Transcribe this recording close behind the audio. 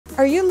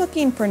Are you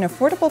looking for an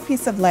affordable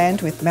piece of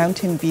land with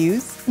mountain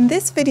views? In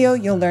this video,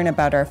 you'll learn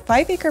about our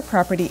 5-acre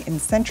property in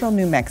central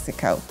New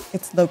Mexico,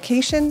 its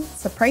location,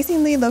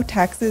 surprisingly low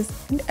taxes,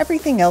 and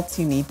everything else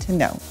you need to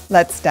know.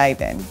 Let's dive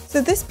in. So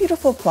this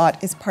beautiful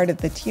plot is part of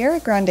the Tierra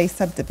Grande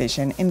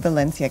subdivision in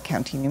Valencia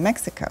County, New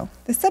Mexico.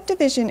 The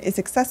subdivision is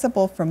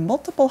accessible from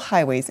multiple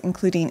highways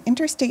including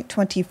Interstate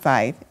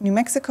 25, New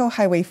Mexico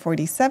Highway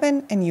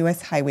 47, and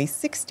US Highway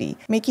 60,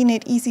 making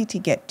it easy to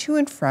get to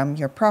and from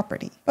your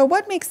property. But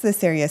what makes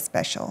this area special?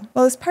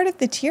 Well, as part of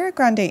the Tierra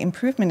Grande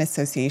Improvement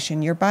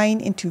Association, you're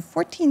buying into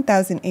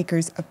 14,000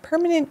 acres of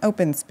permanent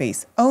open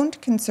space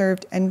owned,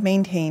 conserved, and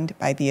maintained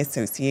by the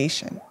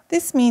association.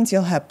 This means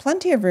you'll have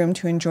plenty of room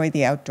to enjoy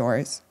the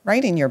outdoors,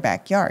 right in your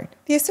backyard.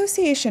 The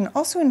association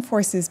also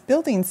enforces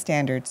building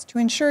standards to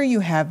ensure you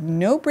have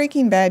no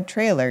Breaking Bad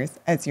trailers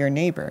as your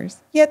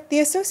neighbors. Yet,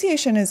 the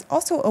association is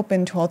also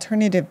open to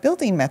alternative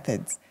building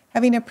methods,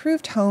 having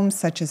approved homes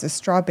such as a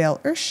straw bale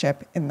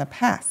earthship in the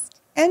past.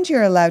 And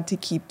you're allowed to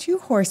keep 2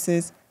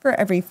 horses for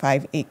every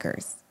 5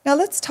 acres. Now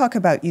let's talk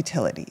about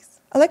utilities.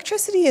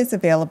 Electricity is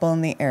available in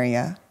the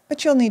area,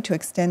 but you'll need to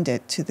extend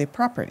it to the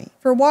property.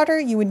 For water,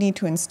 you would need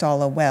to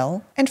install a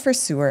well, and for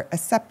sewer, a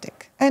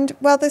septic. And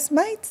while this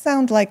might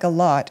sound like a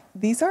lot,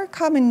 these are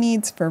common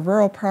needs for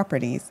rural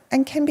properties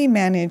and can be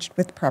managed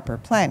with proper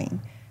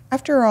planning.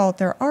 After all,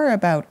 there are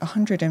about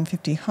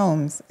 150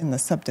 homes in the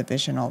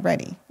subdivision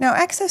already. Now,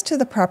 access to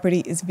the property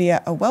is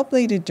via a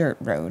well-bladed dirt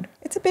road.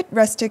 It's a bit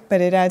rustic,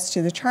 but it adds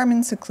to the charm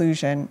and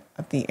seclusion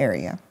of the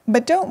area.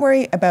 But don't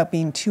worry about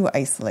being too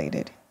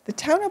isolated. The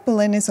town of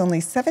Belen is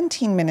only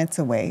 17 minutes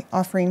away,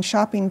 offering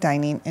shopping,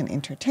 dining, and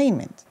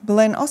entertainment.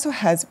 Belen also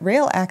has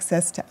rail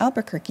access to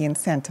Albuquerque and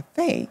Santa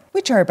Fe,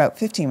 which are about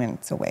 50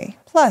 minutes away.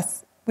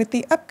 Plus, with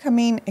the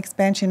upcoming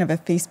expansion of a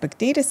Facebook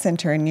data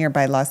center in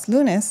nearby Los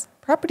Lunas,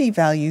 property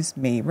values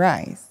may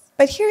rise.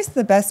 But here's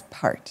the best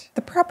part.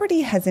 The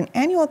property has an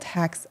annual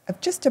tax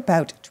of just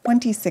about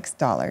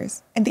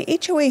 $26, and the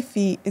HOA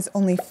fee is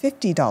only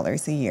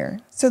 $50 a year.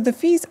 So the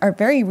fees are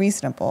very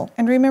reasonable,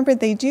 and remember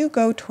they do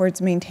go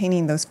towards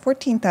maintaining those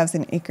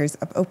 14,000 acres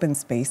of open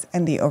space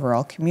and the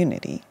overall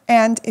community.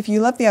 And if you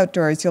love the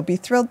outdoors, you'll be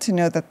thrilled to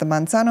know that the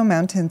Manzano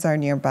Mountains are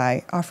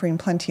nearby, offering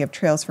plenty of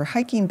trails for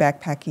hiking,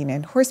 backpacking,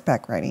 and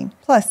horseback riding.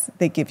 Plus,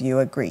 they give you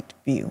a great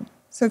view.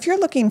 So if you're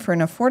looking for an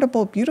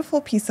affordable,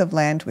 beautiful piece of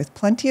land with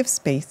plenty of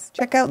space,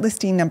 check out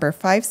listing number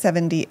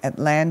 570 at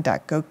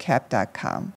land.gocap.com.